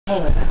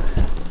Anyway,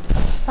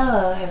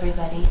 hello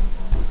everybody.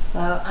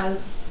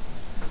 Well,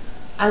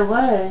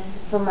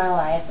 for my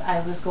life, I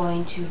was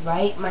going to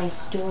write my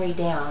story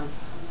down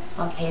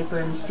on paper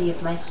and see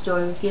if my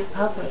story would get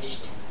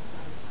published.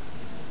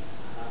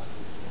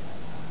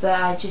 But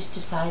I just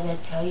decided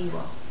I'd tell you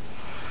all.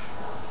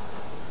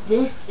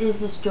 This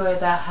is a story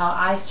about how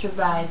I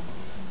survived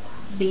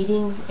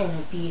beatings and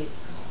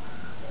abuse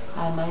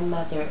by my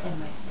mother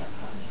and my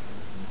stepfather.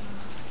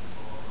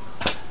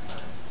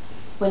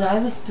 When I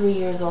was 3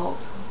 years old,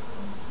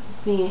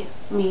 me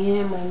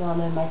and my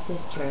mom and my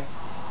sister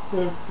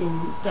lived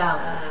in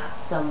Dallas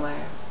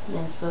somewhere in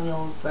this really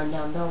old burned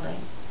down building.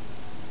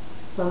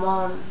 My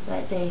mom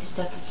that day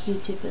stuck a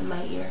Q-tip in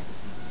my ear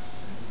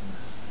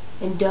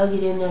and dug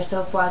it in there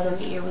so far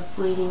that my ear was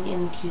bleeding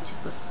and the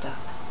Q-tip was stuck.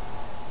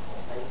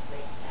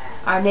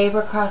 Our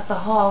neighbor across the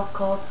hall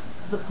called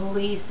the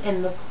police,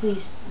 and the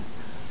police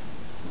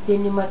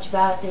didn't do much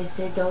about it. They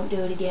said don't do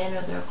it again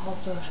or they'll call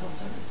social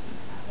services.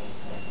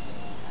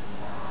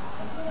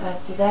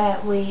 After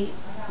that we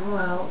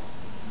moved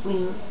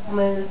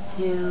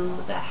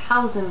to the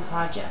housing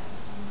project,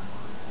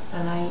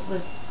 and I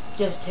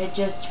had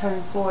just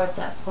turned 4 at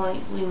that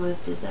point. We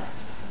moved to the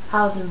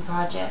housing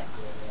projects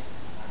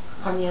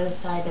on the other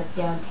side of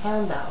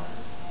downtown Dallas,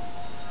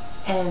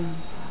 and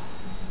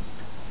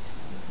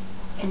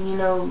you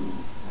know,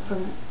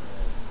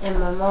 and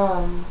my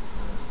mom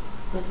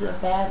was a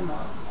bad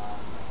mom.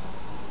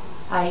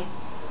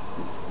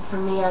 For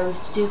me, I was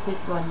stupid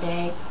one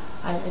day.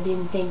 I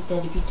didn't think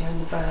that if you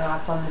turned the burner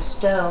off on the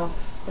stove,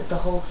 that the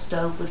whole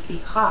stove would be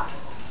hot.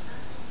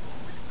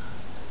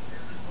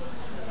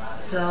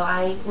 So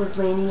I was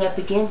leaning up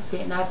against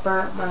it, and I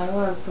burnt my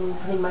arm from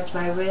pretty much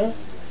my wrist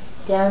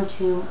down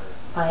to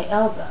my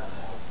elbow.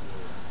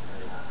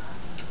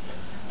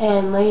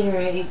 And later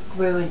it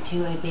grew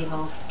into a big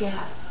old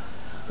scab.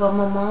 Well,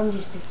 my mom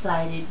just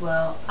decided,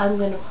 well, I'm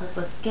going to pull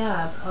the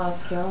scab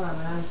off your arm.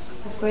 And I was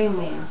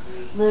screaming,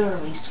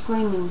 literally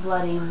screaming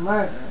bloody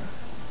murder.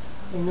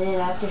 And then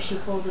after she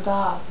pulled it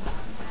off,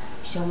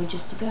 she told me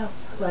just to go.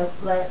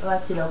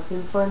 Left it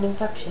open for an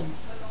infection.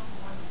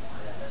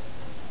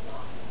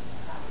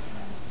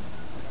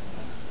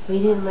 We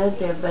didn't live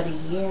there but a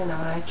year. Now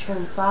when I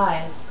turned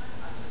 5,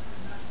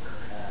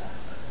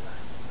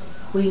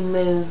 we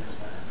moved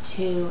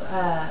to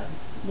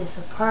this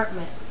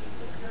apartment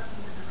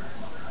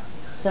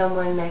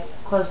somewhere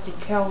close to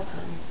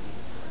Carrollton,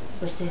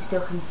 which they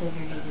still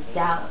considered it as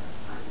Dallas,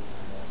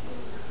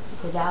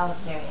 the Dallas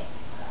area.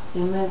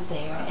 We moved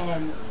there,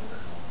 and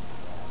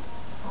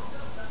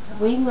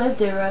we lived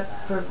there up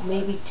for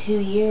maybe 2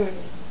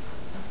 years.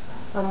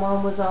 My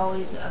mom was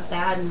always a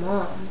bad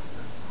mom.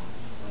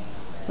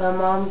 My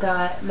mom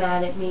got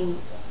mad at me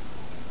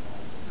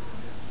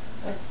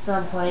at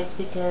some points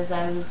because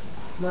I was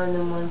one of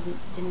the ones that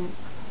didn't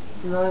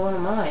really want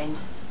to mind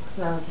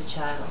when I was a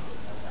child.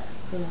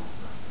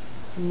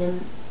 And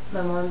then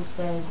my mom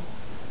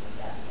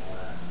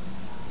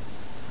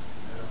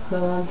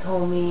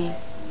told me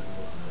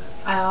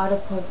I ought to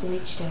put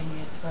bleach down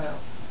your throat.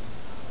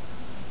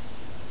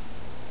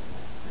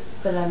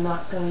 But I'm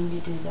not going to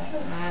do that.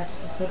 And I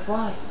said,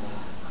 why?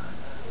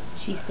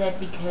 She said,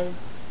 because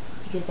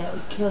that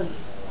would kill you.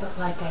 But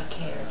like I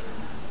cared.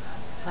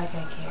 Like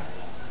I cared.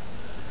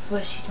 That's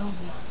what she told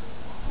me.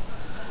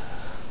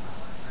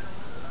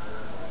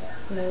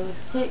 When I was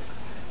 6,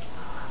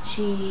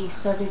 she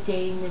started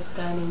dating this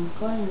guy named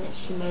Glenn that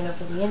she met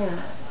over the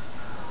internet.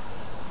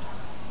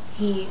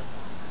 He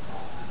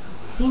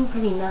seemed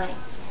pretty nice,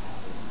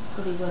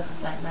 but he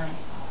wasn't that nice.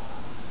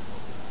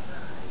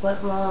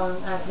 Wasn't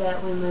long after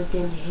that we moved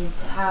into his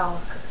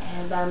house,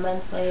 and about a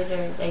month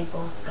later they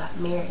both got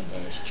married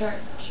at his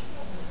church.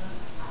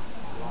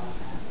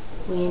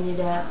 We ended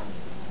up,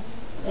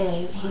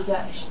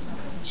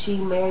 she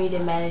married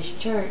him at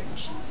his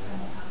church,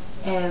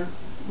 and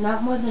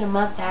not more than a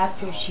month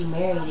after she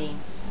married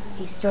him,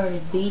 he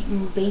started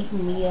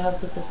beating me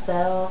up with a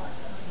belt,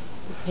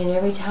 and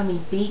every time he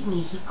beat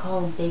me, he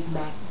called them Big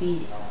Mac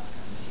beatings.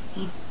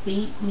 He'd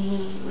beat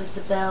me with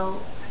the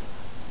belt.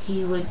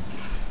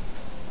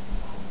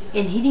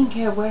 And he didn't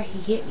care where he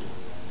hit me.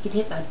 He'd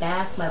hit my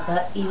back, my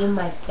butt, even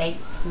my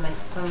face, my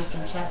stomach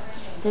and chest.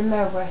 Didn't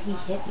matter where he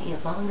hit me,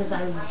 as long as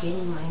I was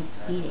getting my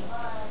beating.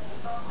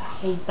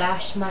 He'd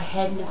bash my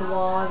head into the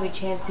wall every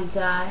chance he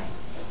got.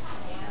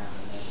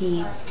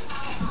 He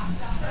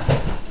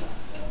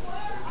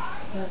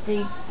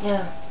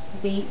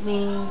beat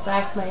me,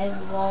 bashed my head in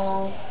the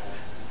wall,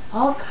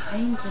 all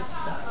kinds of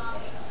stuff.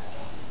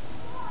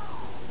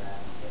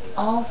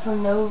 All for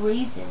no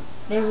reason.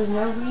 There was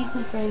no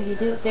reason for him to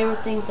do it. There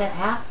were things that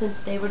happened,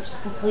 they were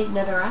just complete and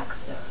utter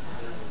accidents.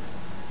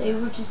 They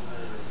were just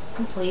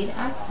complete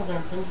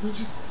accidents, and he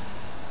just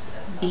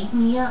beat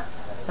me up,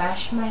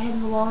 bashed my head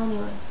in the wall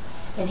anyway.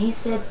 And he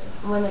said,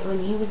 when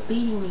he was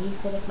beating me, he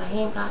said if my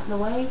hand got in the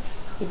way,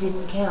 it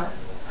didn't count.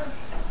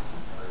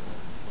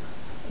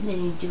 And then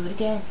he'd do it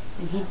again,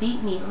 and he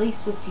beat me at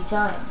least 50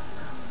 times.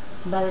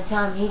 And by the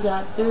time he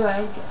got through,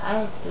 I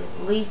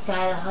at least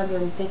had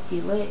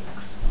 150 licks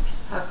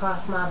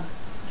across my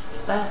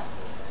back.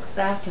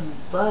 back and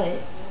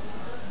butt.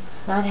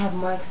 And I'd have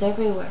marks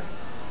everywhere.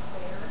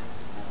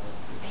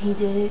 He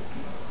did it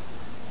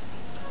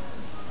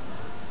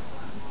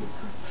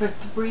for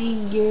 3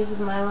 years of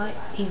my life.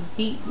 He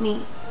beat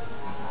me.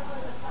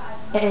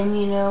 And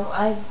you know,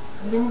 I've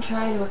been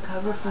trying to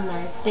recover from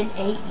that. It's been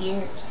 8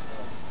 years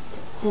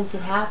since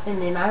it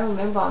happened, and I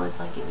remember all this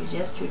like it was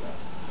yesterday.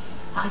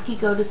 I could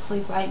go to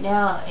sleep right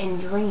now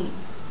and dream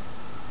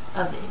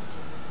of it.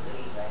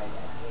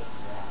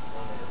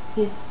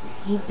 Because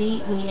he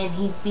beat me and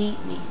he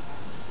beat me.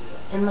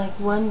 And like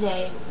one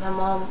day, my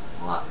mom's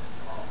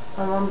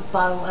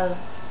bottle of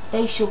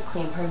facial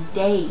cream, her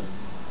day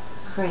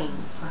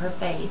cream for her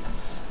face,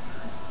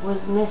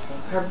 was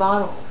missing. Her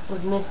bottle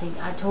was missing.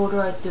 I told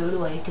her I threw it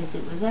away because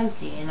it was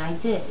empty, and I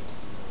did.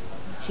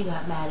 She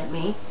got mad at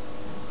me.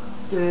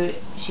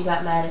 She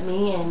got mad at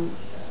me, and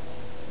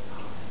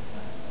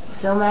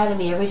so mad at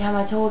me. Every time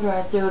I told her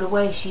I threw it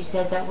away, she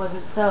said that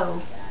wasn't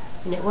so.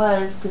 And it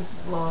was, because,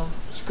 well,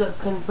 she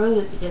couldn't prove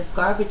it because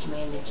garbage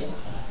man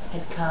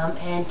had come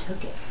and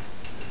took it.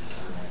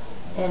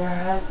 And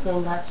her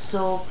husband got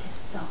so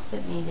pissed off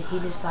at me that he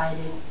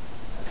decided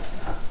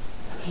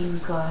he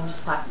was going to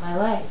slap my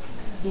leg.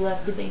 He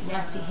left a big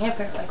nasty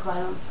handprint like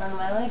right on the front of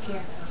my leg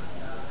here.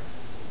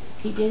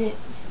 He did it,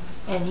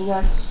 and he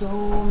got so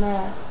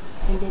mad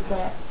and did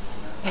that.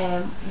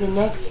 And the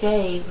next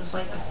day was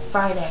like a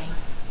Friday.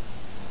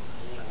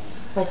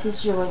 My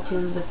sister went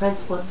to the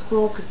principal at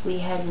school because we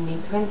had a new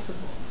principal.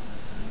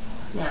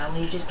 Now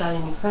we just got a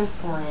new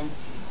principal in,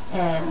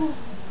 and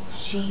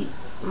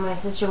my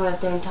sister went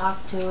up there and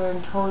talked to her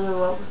and told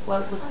her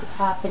what was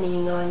happening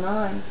and going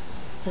on.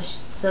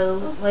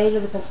 So later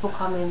the principal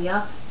called me in the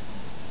office.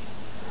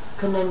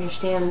 Couldn't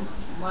understand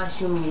why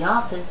she was in the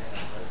office,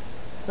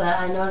 but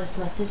I noticed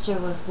my sister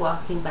was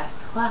walking back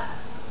to class.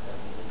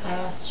 I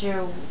asked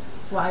her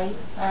why.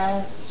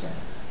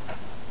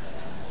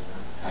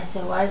 I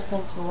said, why does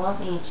principal want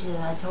me? And she said,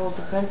 I told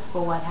the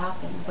principal what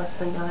happened, what's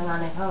been going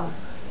on at home.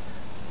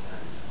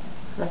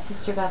 My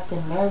sister got the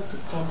nerve to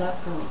stand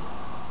up for me,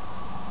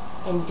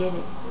 and did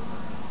it.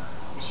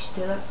 She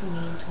stood up for me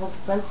and told the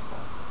principal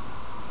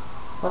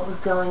what was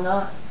going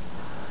on.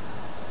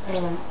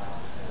 And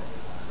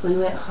we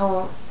went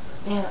home,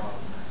 and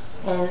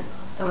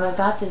when I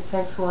got to the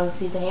principal and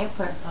see the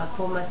handprint, so I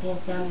pulled my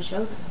pants down to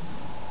show them.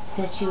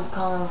 Said she was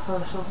calling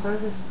social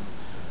services.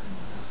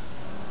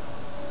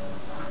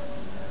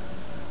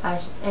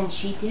 And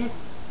she did.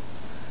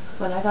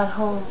 When I got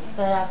home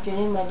that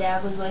afternoon, my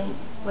dad was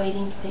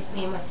waiting to pick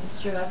me and my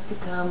sister up to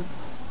come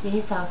to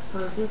his house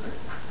for a visit.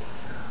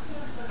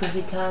 Because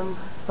we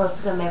supposed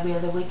to come every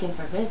other weekend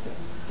for visits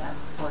at that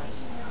point.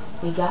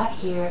 We got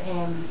here,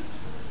 and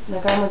my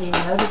grandma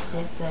didn't notice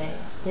it, but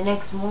the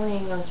next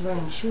morning I was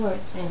wearing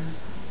shorts, and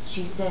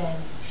she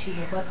said,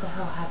 what the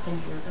hell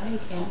happened to your leg?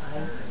 And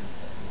I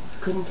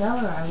couldn't tell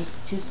her. I was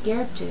too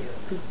scared to,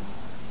 because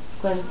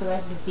Glenn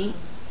threatened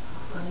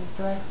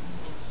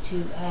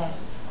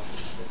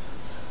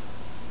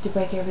to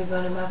break every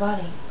bone in my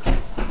body.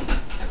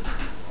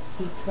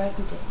 He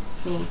threatened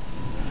me.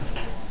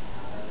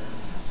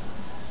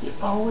 He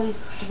always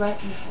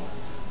threatened me.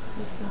 I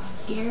was so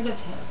scared of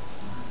him.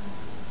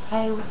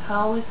 I was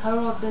always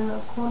huddled in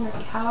the corner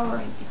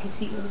cowering because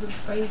he was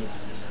afraid of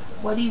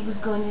what he was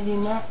going to do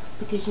next,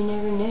 because you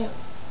never knew.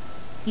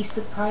 He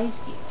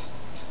surprised you.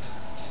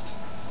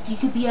 You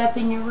could be up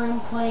in your room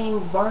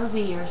playing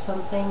Barbie or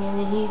something, and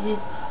then he'd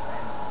just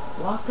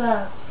walk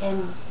up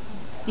and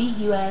beat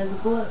you out of the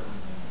blue.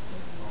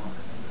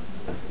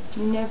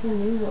 You never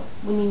knew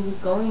when he was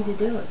going to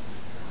do it.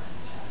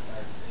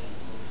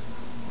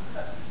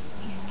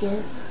 He's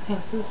scared.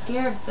 I'm so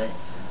scared, but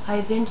I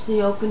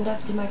eventually opened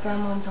up to my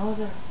grandma and told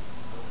her.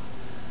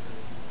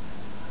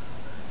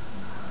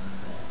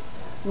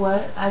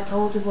 I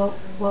told her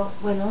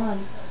what went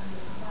on.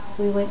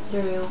 After we went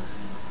through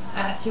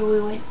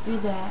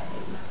that,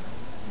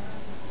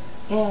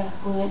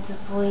 we went to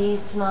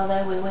police and all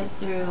that. We went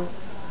through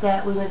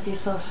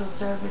social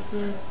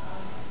services,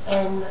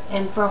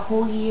 and for a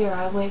whole year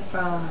I went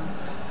from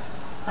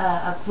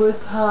a group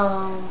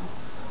home,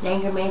 an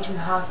anger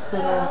management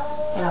hospital,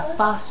 and a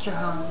foster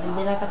home, and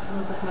then I got to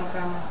live with my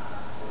grandma.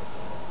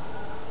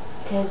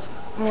 Because,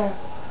 I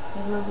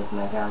lived with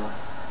my grandma.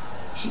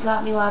 She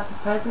got me lots of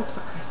presents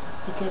for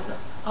Christmas, because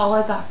all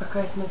I got for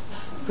Christmas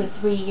for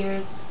 3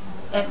 years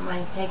at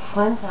my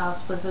Glenn's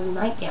house was a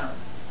nightgown.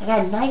 I got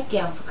a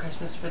nightgown for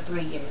Christmas for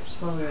 3 years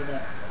when we were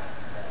there.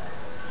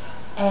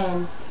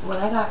 And when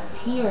I got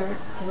here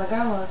to my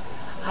grandma's,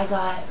 I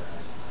got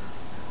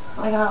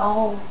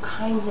all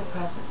kinds of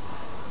presents.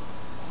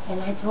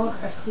 And I told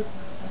her,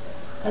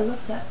 I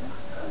looked at her,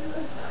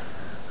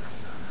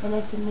 and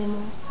I said,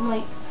 Mama, I'm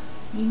like,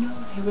 you know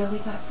what I really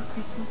got for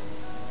Christmas?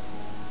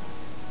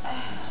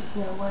 Just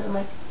know what? I'm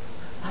like,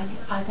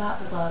 I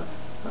got love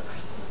for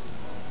Christmas.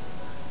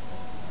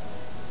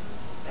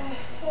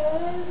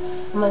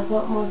 I'm like,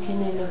 what more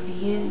can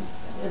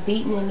a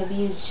beaten and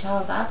abused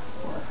child ask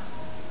for?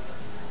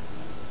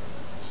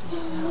 She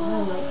said, no,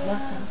 I'm like,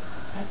 nothing.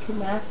 I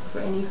couldn't ask for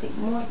anything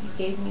more. You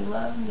gave me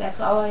love, and that's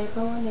all I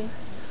ever wanted.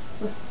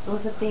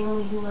 was a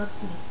family who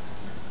loved me.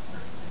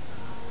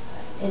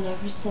 And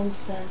ever since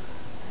then,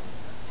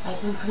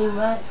 I've been pretty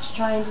much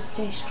trying to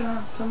stay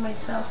strong for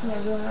myself and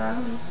everyone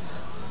around me.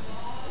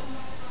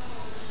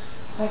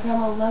 My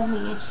grandma loved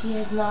me, and she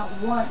has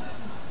not once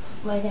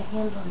laid a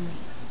hand on me.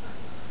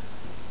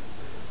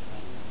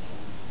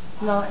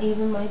 Not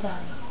even my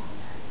daddy.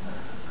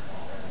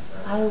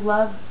 I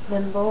love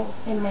them both,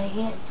 and my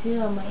aunt too.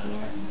 My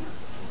aunt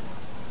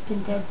has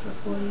been dead for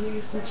 4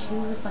 years, and she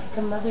was like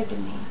a mother to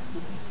me.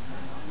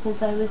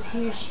 Since I was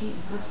here, she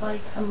was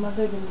like a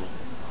mother to me.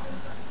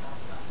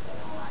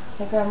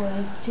 My grandma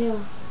is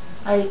too.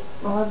 I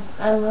love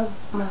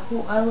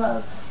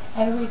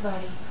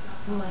everybody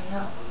in my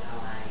house.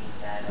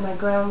 My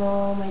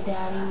grandma, my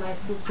daddy, my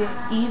sister,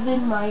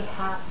 even my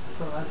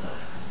half-brother.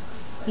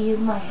 He is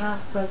my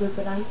half-brother,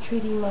 but I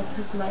treat him like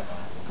he's my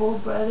full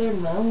brother,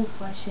 my own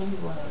flesh and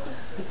blood,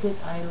 because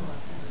I love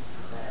him.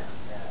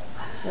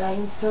 And I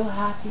am so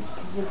happy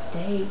to this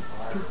day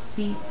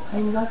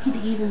I'm lucky to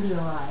even be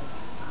alive.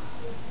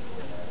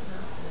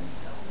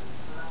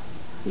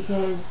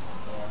 Because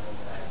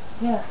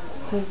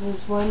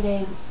there's one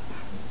day,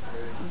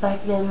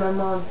 back then my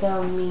mom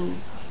found me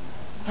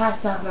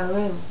passed out in my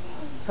room.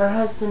 Her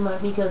husband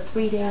let me go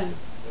 3 days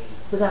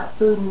without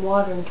food and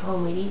water and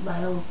told me to eat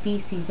my own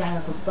feces out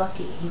of a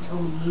bucket he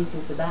told me to use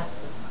as a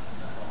bathroom.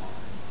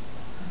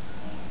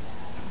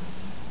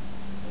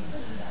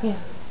 Yeah.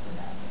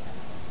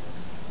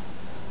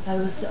 I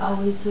was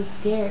always so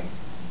scared.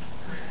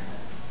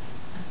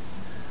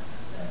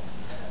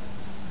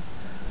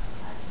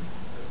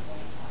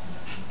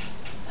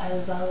 I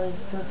was always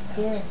so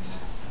scared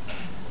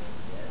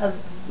of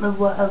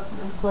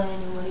Glenn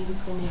and what he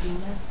was going to do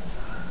next.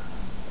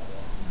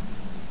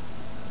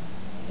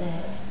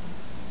 That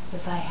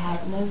if I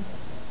hadn't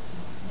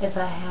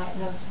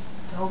have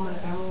told my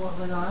grandma what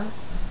went on,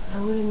 I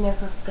would have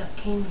never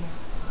came here.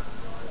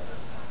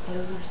 I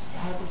would have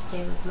had to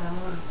stay with my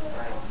mom.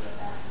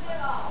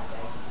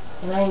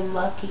 And I am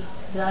lucky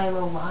that I am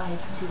alive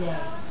today.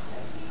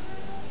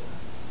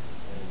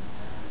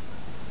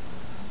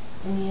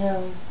 And you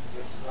know,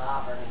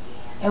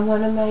 and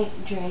one of my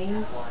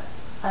dreams,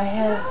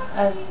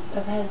 I've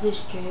had this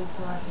dream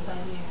for the last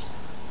 5 years.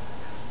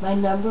 My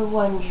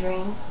 #1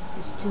 dream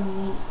is to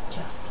meet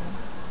Justin.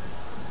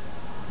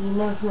 You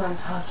know who I'm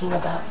talking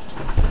about.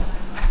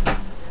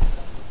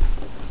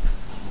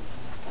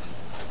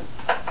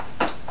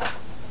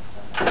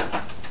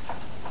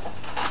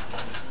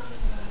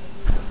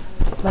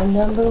 My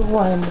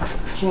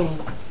 #1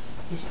 dream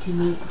is to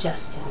meet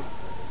Justin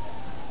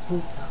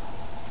himself.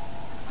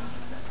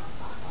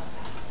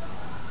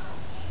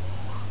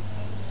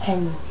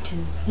 And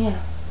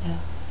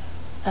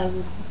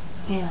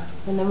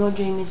the #1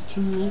 dream is to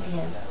meet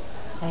him,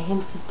 by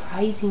him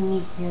surprising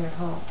me here at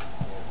home.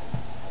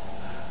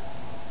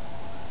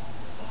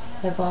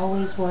 I've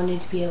always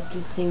wanted to be able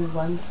to sing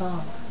one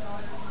song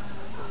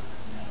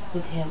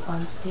with him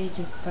on stage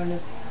in front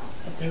of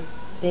a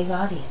big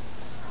audience.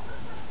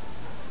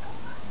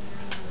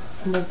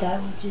 And if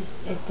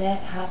that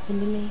happened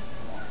to me,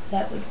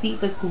 that would be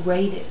the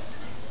greatest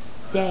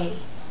day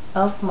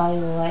of my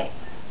life.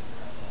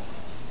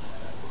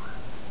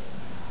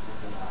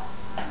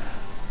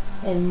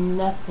 And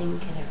nothing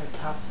can ever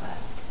top that.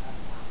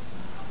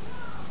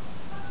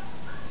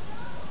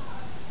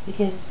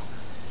 Because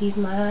he's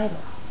my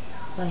idol,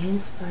 my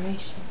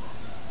inspiration.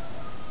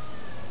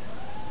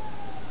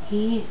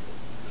 He,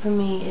 for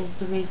me, is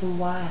the reason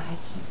why I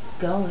keep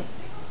going.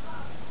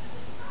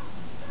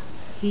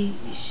 He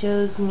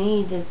shows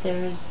me that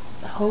there is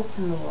hope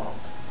in the world.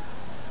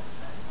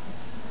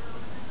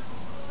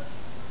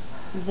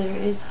 There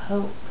is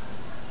hope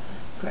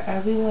for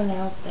everyone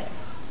out there.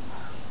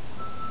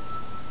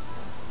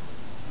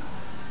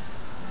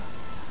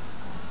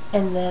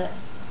 And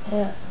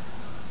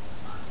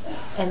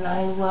and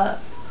I love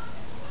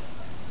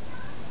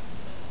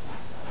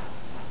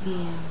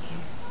being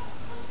here.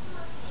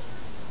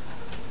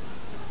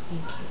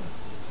 Thank you.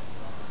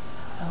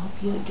 I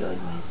hope you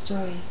enjoyed my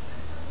story.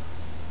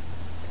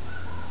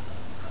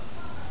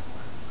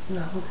 And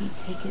I hope you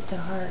take it to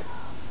heart.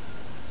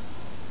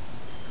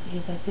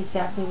 Because that's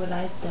exactly what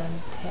I've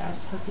done. I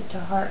took it to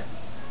heart.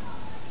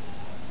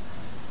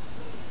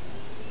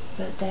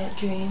 But that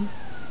dream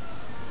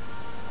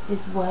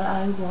is what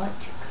I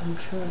want to come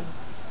true.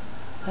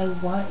 I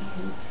want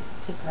him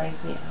to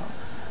surprise me out.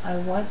 I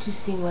want to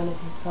sing one of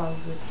his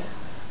songs with him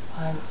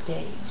on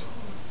stage.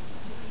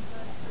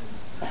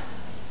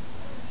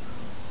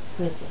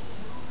 With it.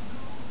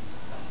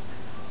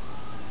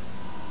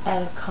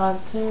 At a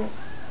concert,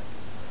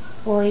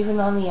 or even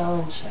on the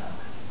Ellen Show.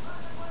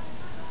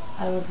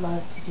 I would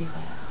love to do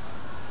that.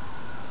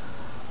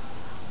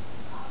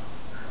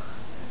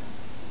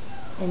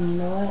 And you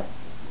know what?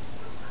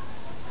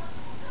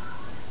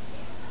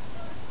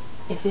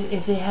 If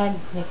he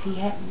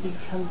hadn't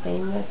become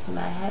famous and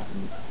I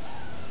hadn't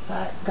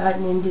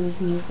gotten into his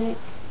music,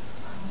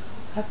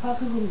 I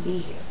probably wouldn't be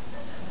here.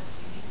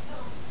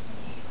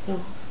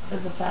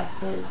 Because the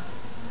fact is,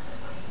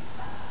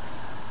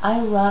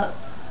 I love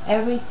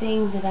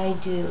everything that I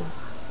do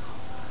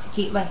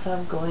keep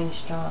myself going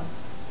strong.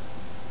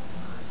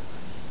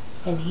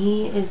 And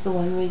He is the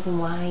one reason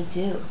why I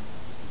do.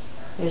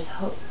 There's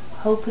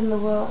hope in the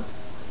world.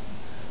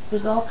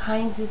 There's all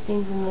kinds of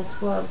things in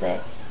this world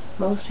that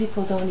most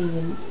people don't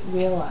even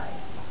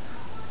realize.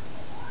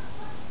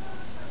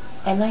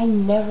 And I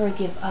never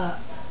give up.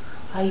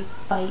 I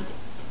fight it.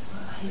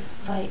 I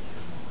fight.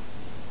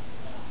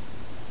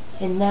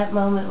 In that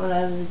moment when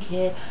I was a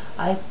kid,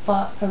 I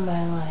fought for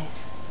my life.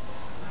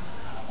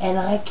 And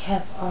I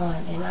kept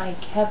on, and I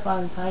kept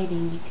on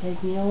fighting,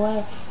 because you know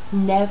what?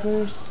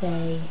 Never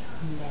say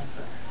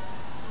never.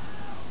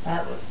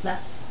 That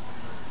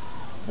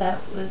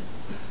was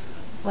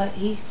what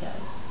He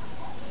said.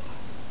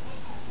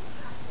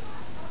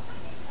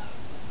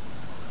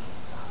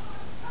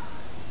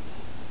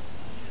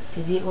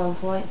 Because He at one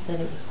point said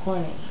it was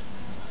corny.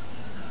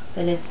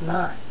 But it's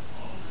not.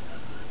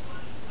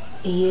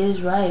 He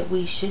is right.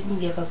 We shouldn't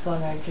give up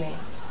on our dreams.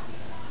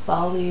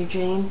 Follow your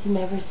dreams and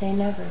never say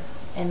never.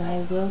 And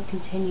I will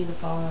continue to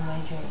follow my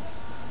dreams.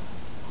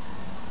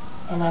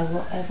 And I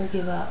won't ever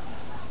give up.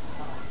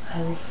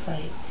 I will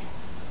fight.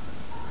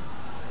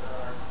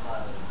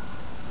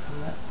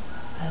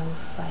 I will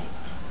fight.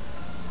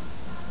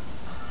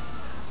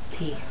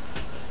 Peace.